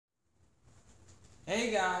Hey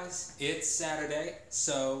guys, it's Saturday,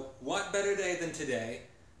 so what better day than today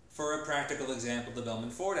for a practical example of the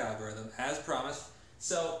Bellman-Ford algorithm, as promised.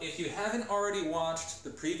 So if you haven't already watched the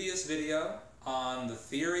previous video on the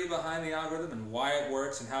theory behind the algorithm and why it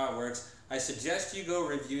works and how it works, I suggest you go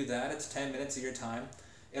review that. It's 10 minutes of your time.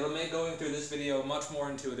 It'll make going through this video much more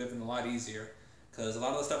intuitive and a lot easier, because a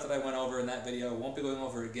lot of the stuff that I went over in that video won't be going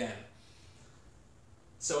over again.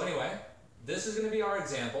 So anyway, this is going to be our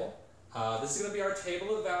example. This is going to be our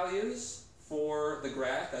table of values for the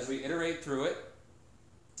graph as we iterate through it.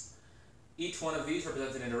 Each one of these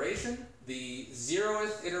represents an iteration. The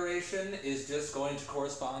 0th iteration is just going to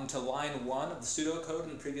correspond to line 1 of the pseudocode in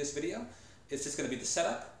the previous video. It's just going to be the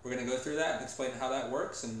setup. We're going to go through that and explain how that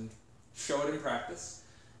works and show it in practice.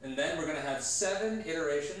 And then we're going to have 7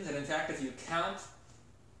 iterations, and in fact if you count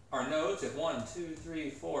our nodes at 1, 2, 3,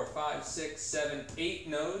 4, 5, 6, 7, 8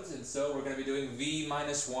 nodes, and so we're going to be doing v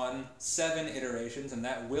minus 1, 7 iterations, and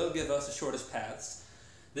that will give us the shortest paths.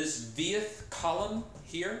 This vth column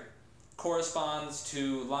here corresponds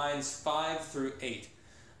to lines 5 through 8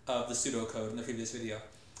 of the pseudocode in the previous video.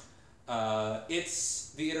 It's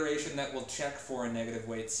the iteration that will check for a negative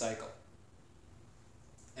weight cycle.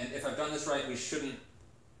 And if I've done this right, we shouldn't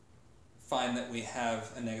find that we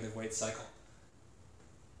have a negative weight cycle.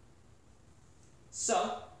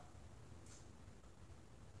 So,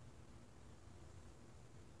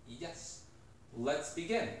 yes, let's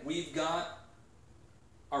begin. We've got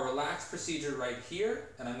our relaxed procedure right here,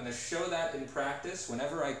 and I'm going to show that in practice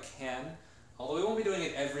whenever I can, although we won't be doing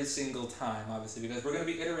it every single time, obviously, because we're going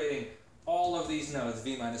to be iterating all of these nodes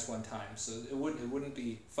v minus 1 times, so it wouldn't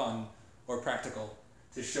be fun or practical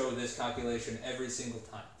to show this calculation every single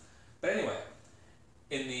time. But anyway,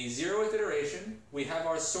 in the 0th iteration, we have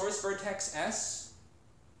our source vertex S,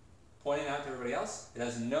 pointing out to everybody else. It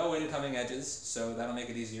has no incoming edges, so that'll make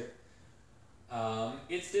it easier.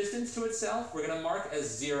 Its distance to itself, we're going to mark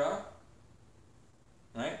as 0,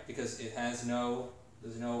 right? Because it has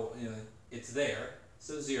it's there,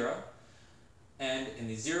 so 0. And in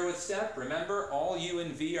the 0th step, remember, all u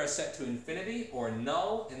and v are set to infinity or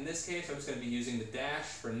null. In this case, I'm just going to be using the dash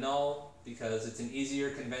for null because it's an easier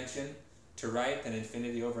convention to write than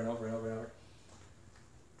infinity over and over and over and over.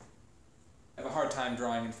 I have a hard time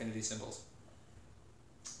drawing infinity symbols.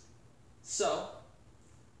 So,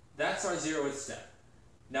 that's our 0th step.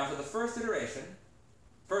 Now for the first iteration,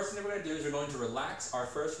 first thing we're going to do is we're going to relax our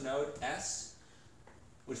first node, S,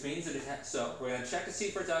 which means that so we're going to check to see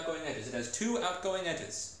for its outgoing edges. It has 2 outgoing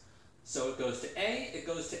edges. So it goes to A, it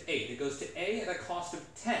goes to 8. It goes to A at a cost of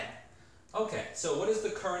 10. Okay, so what is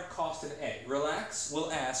the current cost of A? Relax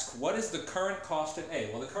will ask, what is the current cost of A?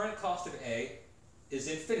 Well, the current cost of A is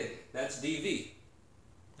infinity. That's dv.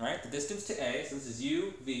 Alright, the distance to A, so this is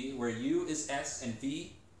u, v, where u is S and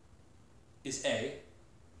v is A.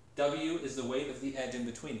 W is the weight of the edge in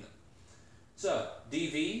between them. So,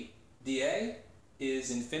 dv, dA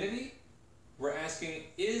is infinity. We're asking,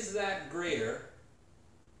 is that greater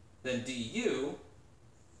than du,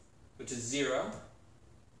 which is 0,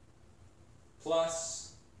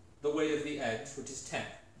 plus the weight of the edge, which is 10?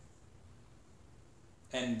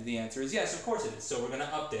 And the answer is yes, of course it is. So we're going to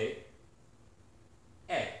update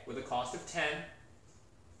A with a cost of 10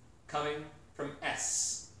 coming from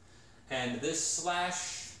S. And this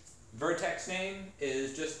slash vertex name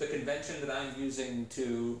is just the convention that I'm using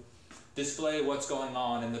to display what's going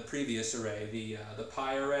on in the previous array, the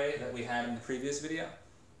pi array that we had in the previous video.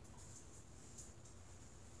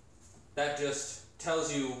 That just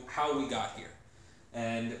tells you how we got here.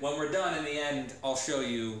 And when we're done in the end, I'll show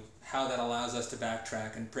you how that allows us to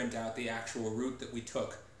backtrack and print out the actual route that we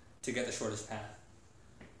took to get the shortest path.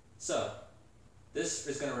 So, this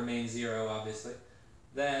is going to remain 0, obviously.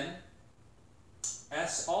 Then,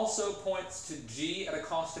 S also points to G at a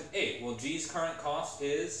cost of 8. Well, G's current cost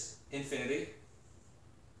is infinity.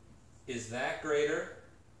 Is that greater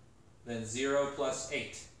than 0 plus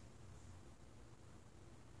 8?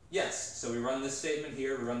 Yes, so we run this statement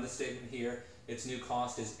here, we run this statement here. Its new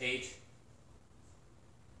cost is 8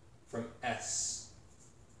 from S.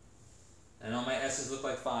 I know my S's look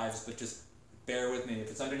like 5s, but just bear with me. If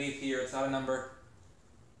it's underneath here, it's not a number.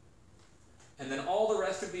 And then all the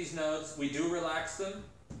rest of these nodes, we do relax them,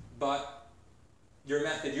 but your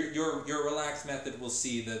method, your relaxed method will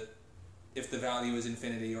see that if the value is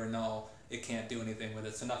infinity or null, it can't do anything with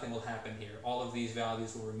it, so nothing will happen here. All of these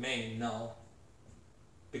values will remain null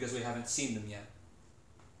because we haven't seen them yet.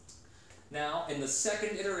 Now, in the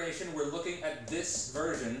second iteration, we're looking at this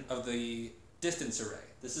version of the distance array.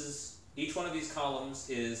 Each one of these columns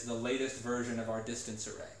is the latest version of our distance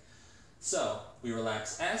array. So, we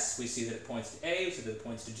relax S, we see that it points to A, we see that it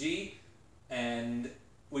points to G, and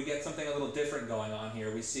we get something a little different going on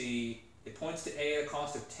here. We see it points to A at a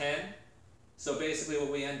cost of 10. So basically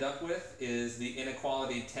what we end up with is the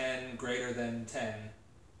inequality 10 greater than 10.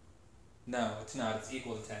 No, it's not. It's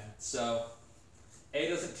equal to 10. So A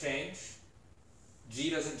doesn't change.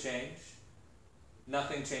 G doesn't change.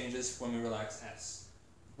 Nothing changes when we relax S.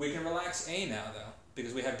 We can relax A now, though,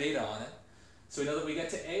 because we have data on it. So we know that we get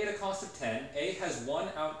to A at a cost of 10. A has one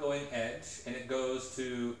outgoing edge, and it goes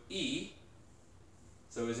to E.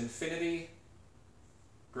 So is infinity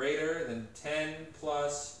greater than 10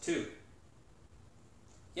 plus 2?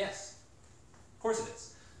 Yes, of course it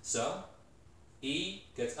is. So E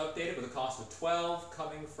gets updated with a cost of 12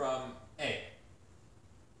 coming from A.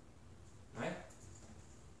 Right?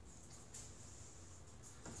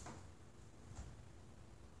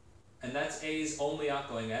 And that's A's only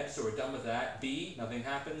outgoing edge, so we're done with that. B, nothing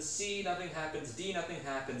happens. C, nothing happens. D, nothing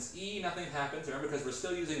happens. E, nothing happens. Remember, because we're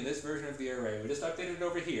still using this version of the array. We just updated it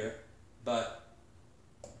over here, but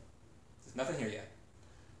there's nothing here yet.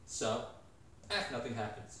 So F, nothing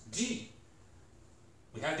happens. G,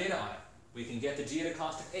 we have data on it. We can get to G at a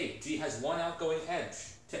cost of 8. G has one outgoing edge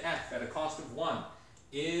to F at a cost of 1.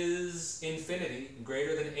 Is infinity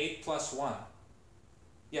greater than 8 plus 1?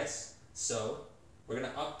 Yes. So we're going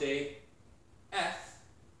to update F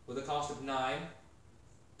with a cost of 9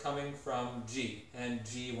 coming from G, and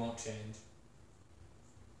G won't change.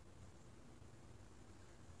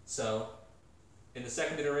 So in the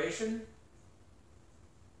second iteration,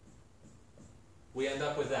 we end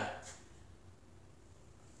up with that.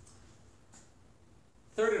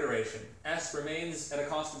 Third iteration, S remains at a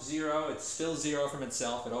cost of 0. It's still 0 from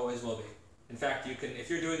itself. It always will be. In fact, you can, if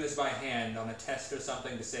you're doing this by hand on a test or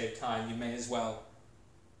something to save time, you may as well.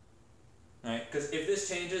 Right? Because if this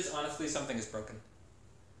changes, honestly, something is broken.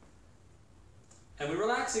 And we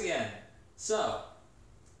relax again. So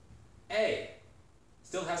A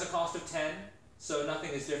still has a cost of 10, so nothing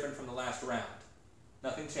is different from the last round.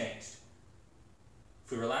 Nothing changed.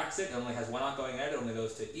 If we relax it, it only has one outgoing edge, it only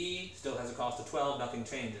goes to E, still has a cost of 12, nothing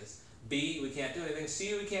changes. B, we can't do anything.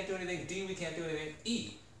 C, we can't do anything. D, we can't do anything.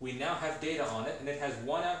 E, we now have data on it, and it has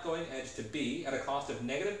one outgoing edge to B at a cost of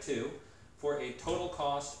 -2 for a total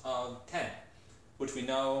cost of 10, which we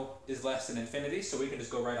know is less than infinity, so we can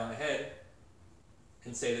just go right on ahead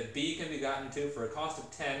and say that B can be gotten to for a cost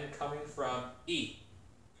of 10 coming from E.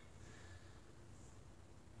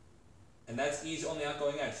 And that's E's only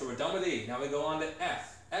outgoing edge. So we're done with E. Now we go on to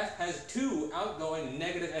F. F has 2 outgoing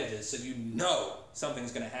negative edges, so you know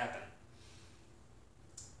something's going to happen.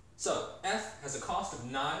 So F has a cost of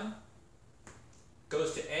 9,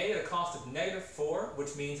 goes to A at a cost of -4,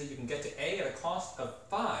 which means that you can get to A at a cost of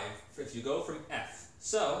 5 if you go from F.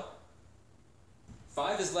 So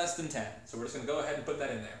 5 is less than 10, so we're just going to go ahead and put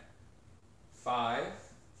that in there. 5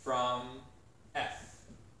 from F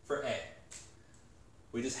for A.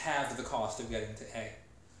 We just halved the cost of getting to A.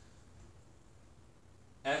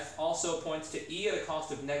 F also points to E at a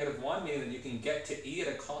cost of -1, meaning that you can get to E at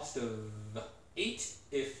a cost of 8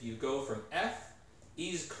 if you go from F.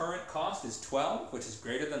 E's current cost is 12, which is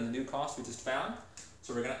greater than the new cost we just found.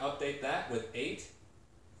 So we're going to update that with 8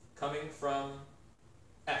 coming from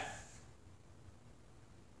F.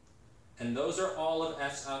 And those are all of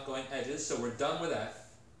F's outgoing edges, so we're done with F.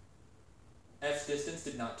 F's distance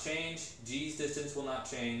did not change. G's distance will not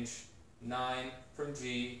change. 9 from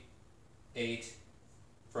G, 8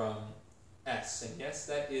 from S. And yes,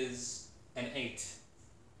 that is an 8.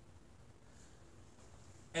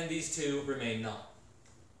 And these two remain null.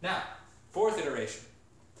 Now, fourth iteration.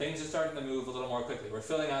 Things are starting to move a little more quickly. We're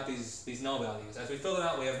filling out these null values. As we fill them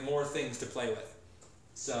out, we have more things to play with.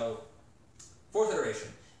 So, fourth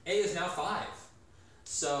iteration. A is now 5.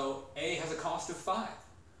 So, A has a cost of 5.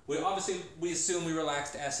 We assume we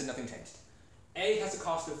relaxed S and nothing changed. A has a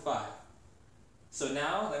cost of 5. So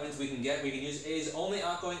now that means we can use A's only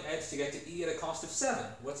outgoing edge to get to E at a cost of 7.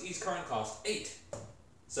 What's E's current cost? 8.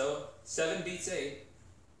 So 7 beats 8.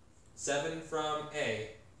 7 from A.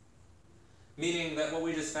 Meaning that what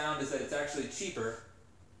we just found is that it's actually cheaper.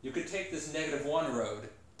 You could take this -1 road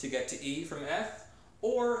to get to E from F,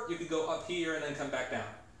 or you could go up here and then come back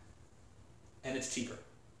down. And it's cheaper.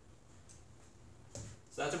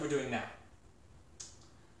 So that's what we're doing now.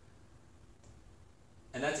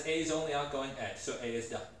 And that's A's only outgoing edge, so A is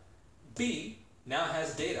done. B now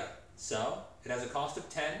has data, so it has a cost of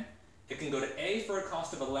 10. It can go to A for a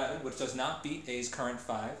cost of 11, which does not beat A's current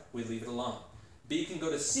 5. We leave it alone. B can go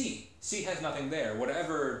to C. C has nothing there.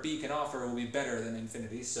 Whatever B can offer will be better than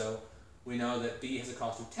infinity, so we know that B has a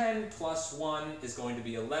cost of 10 plus 1 is going to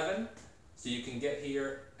be 11. So you can get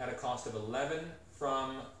here at a cost of 11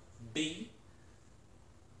 from B.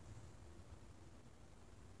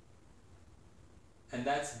 and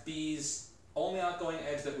that's B's only outgoing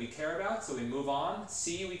edge that we care about, so we move on.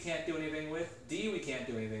 C we can't do anything with, D we can't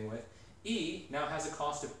do anything with. E now has a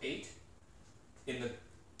cost of 8 in the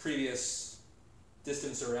previous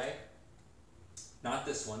distance array, not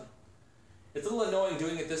this one. It's a little annoying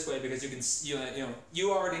doing it this way because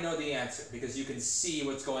you already know the answer because you can see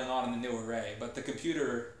what's going on in the new array, but the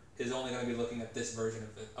computer is only going to be looking at this version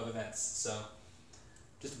of events, so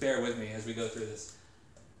just bear with me as we go through this.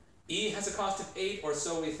 E has a cost of 8, or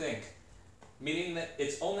so we think, meaning that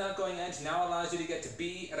its only outgoing edge now allows you to get to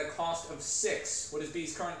B at a cost of 6. What is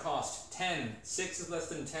B's current cost? 10. 6 is less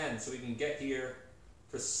than 10, so we can get here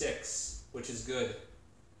for 6, which is good.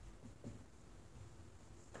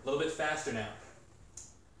 A little bit faster now.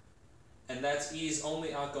 And that's E's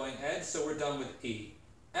only outgoing edge, so we're done with E.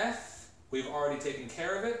 F, we've already taken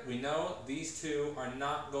care of it. We know these two are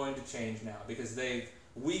not going to change now because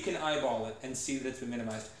we can eyeball it and see that it's been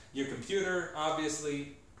minimized. Your computer,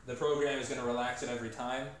 obviously, the program is going to relax it every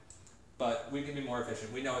time, but we can be more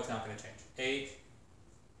efficient. We know it's not going to change. 8,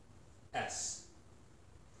 S.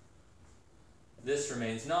 This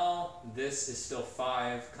remains null. This is still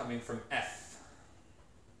 5 coming from F.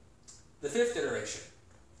 The fifth iteration.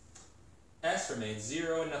 S remains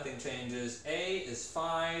 0, nothing changes. A is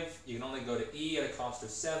 5. You can only go to E at a cost of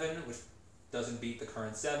 7, which doesn't beat the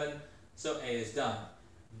current 7, so A is done.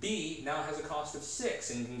 B now has a cost of 6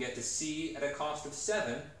 and can get to C at a cost of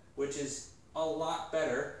 7, which is a lot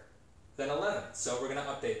better than 11. So we're going to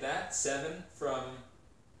update that. 7 from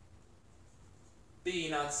B,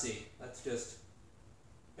 not C. That's just,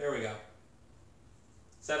 there we go.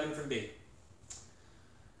 7 from B.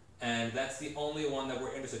 And that's the only one that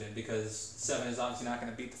we're interested in because 7 is obviously not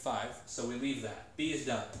going to beat the 5, so we leave that. B is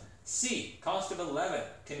done. C, cost of 11,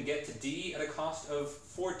 can get to D at a cost of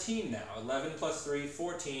 14 now. 11 plus 3,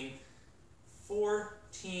 14.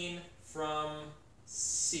 14 from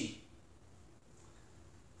C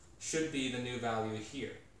should be the new value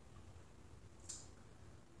here.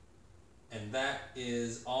 And that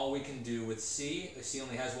is all we can do with C. C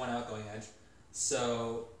only has one outgoing edge.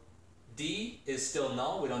 So D is still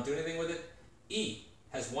null, we don't do anything with it. E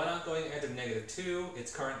has one outgoing edge of -2,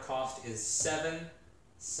 its current cost is 7.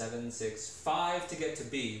 7, 6, 5 to get to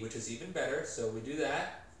B, which is even better, so we do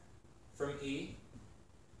that from E.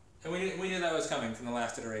 And we knew that was coming from the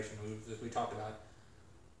last iteration we talked about.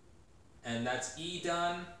 And that's E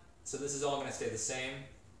done, so this is all going to stay the same.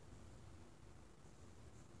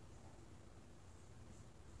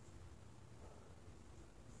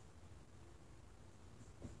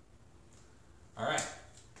 Alright,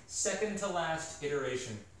 second to last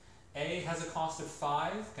iteration. A has a cost of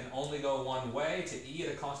 5, can only go one way to E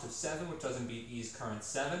at a cost of 7, which doesn't beat E's current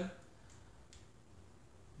 7.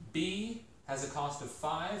 B has a cost of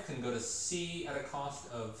 5, can go to C at a cost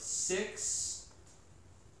of 6,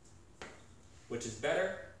 which is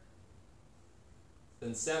better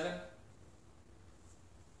than 7.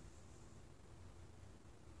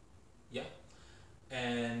 Yeah.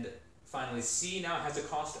 And finally, C now has a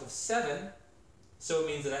cost of 7. So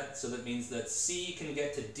that means that C can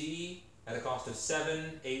get to D at a cost of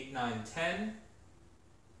 7, 8, 9, 10.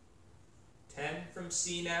 10 from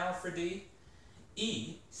C now for D.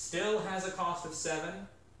 E still has a cost of 7,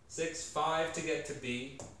 6, 5 to get to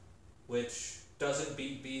B, which doesn't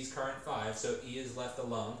beat B's current 5, so E is left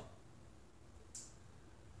alone.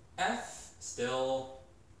 F still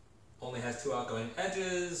only has 2 outgoing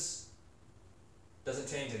edges, doesn't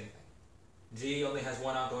change anything. G only has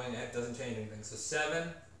 1 outgoing edge, doesn't change anything. So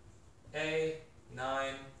 7, A,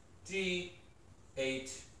 9, G,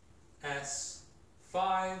 8, S,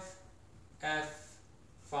 5, F,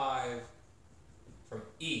 5 from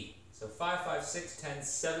E. So 5, 5, 6, 10,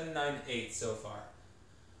 7, 9, 8 so far.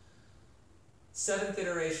 Seventh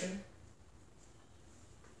iteration.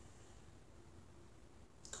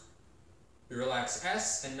 We relax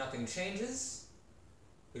S and nothing changes.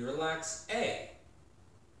 We relax A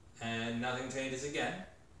and nothing changes again.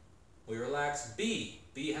 We relax B.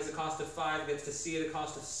 B has a cost of 5, gets to C at a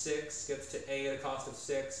cost of 6, gets to A at a cost of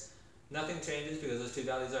 6. Nothing changes because those two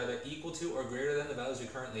values are either equal to or greater than the values we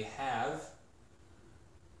currently have.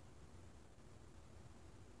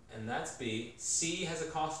 And that's B. C has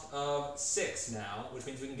a cost of 6 now, which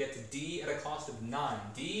means we can get to D at a cost of 9.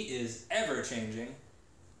 D is ever changing.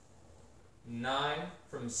 9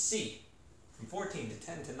 from C. From 14 to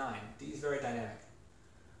 10 to 9. D is very dynamic.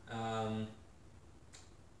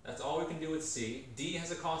 That's all we can do with C. D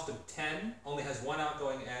has a cost of 10, only has 1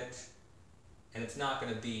 outgoing edge, and it's not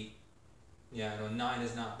going to beat, 9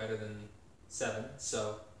 is not better than 7,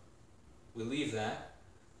 so we leave that.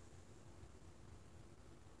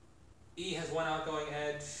 E has 1 outgoing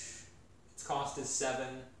edge, its cost is 7,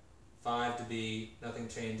 5 to B, nothing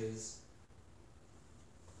changes.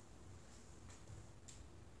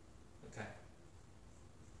 Okay.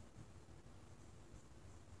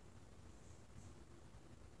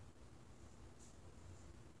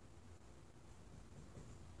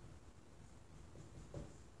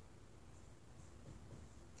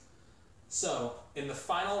 So, in the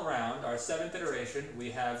final round, our 7th iteration,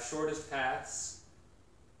 we have shortest paths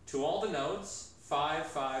to all the nodes, 5,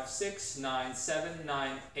 5, 6, 9, 7,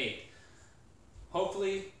 9, 8.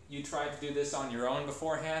 Hopefully, you tried to do this on your own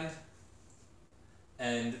beforehand,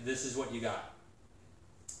 and this is what you got.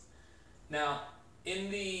 Now,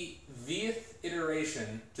 in the vth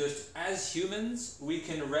iteration, just as humans, we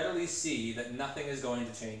can readily see that nothing is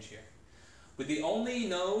going to change here. But the only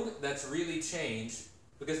node that's really changed,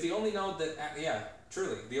 because the only node that,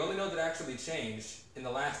 the only node that actually changed in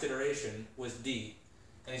the last iteration was D.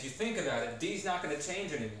 And if you think about it, D's not going to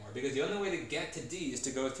change anymore, because the only way to get to D is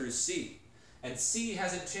to go through C. And C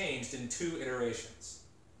hasn't changed in 2 iterations.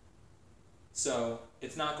 So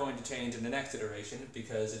it's not going to change in the next iteration,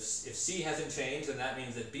 because if C hasn't changed, then that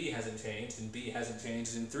means that B hasn't changed, and B hasn't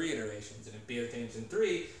changed in 3 iterations. And if B has changed in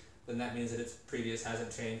 3, then that means that its previous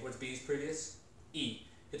hasn't changed. What's B's previous? E.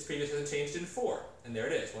 Its previous hasn't changed in 4. And there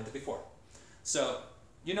it is, 1, 2, 3, 4. So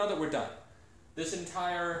you know that we're done. This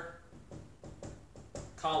entire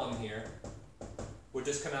column here would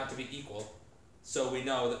just come out to be equal. So we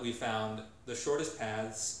know that we found the shortest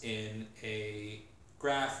paths in a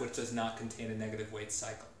graph which does not contain a negative weight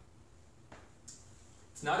cycle.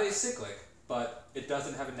 It's not acyclic, but it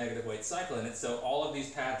doesn't have a negative weight cycle in it, so all of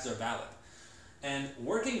these paths are valid. And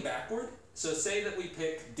working backward, so say that we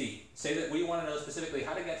pick D. Say that we want to know specifically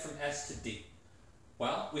how to get from S to D.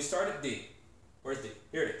 Well, we start at D. Where's D?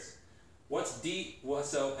 Here it is. What's D? Well,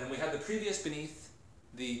 and we have the previous beneath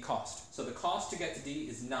the cost. So the cost to get to D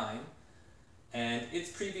is 9, and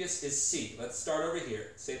its previous is C. Let's start over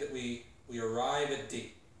here. Say that we arrive at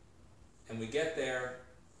D, and we get there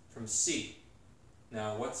from C.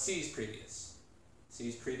 Now, what's C's previous?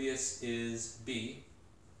 C's previous is B.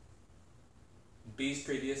 B's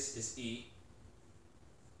previous is E.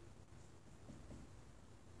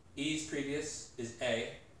 E's previous is A.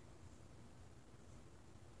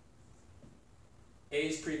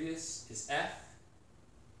 A's previous is F.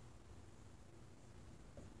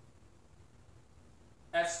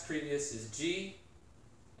 F's previous is G.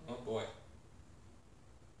 Oh boy.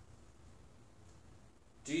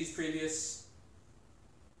 G's previous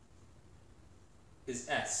is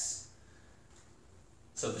S.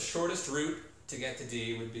 So the shortest route to get to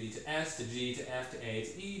D would be to S, to G, to F, to A,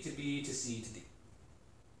 to E, to B, to C, to D.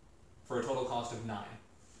 For a total cost of 9.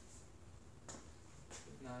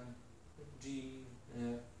 9, G,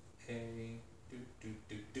 F, A,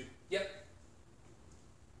 Yep.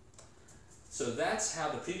 So that's how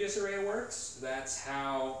the previous array works. That's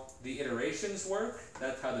how the iterations work.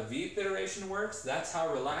 That's how the vth iteration works. That's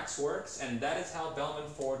how relax works. And that is how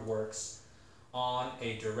Bellman-Ford works on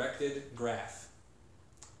a directed graph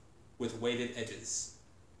with weighted edges,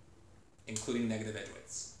 including negative edge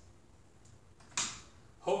weights.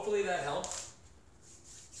 Hopefully that helped.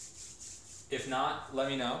 If not, let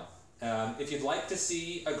me know. If you'd like to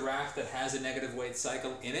see a graph that has a negative weight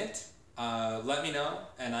cycle in it, let me know,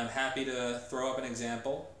 and I'm happy to throw up an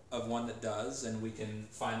example of one that does, and we can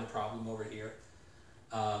find the problem over here.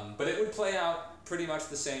 But it would play out pretty much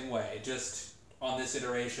the same way. Just on this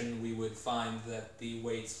iteration, we would find that the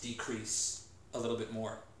weights decrease a little bit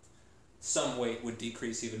more. Some weight would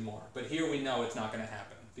decrease even more. But here we know it's not going to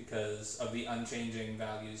happen because of the unchanging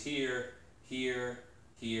values here, here,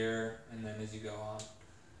 here, and then as you go on.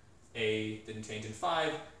 A didn't change in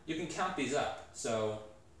 5. You can count these up. So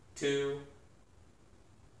 1,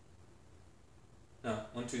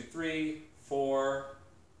 2, 3, 4,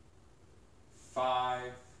 5,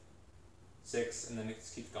 6, and then it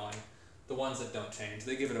just keeps going. The ones that don't change,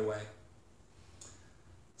 they give it away.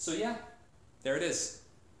 So yeah, there it is.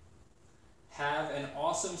 Have an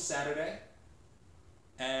awesome Saturday,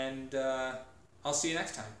 and I'll see you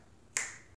next time.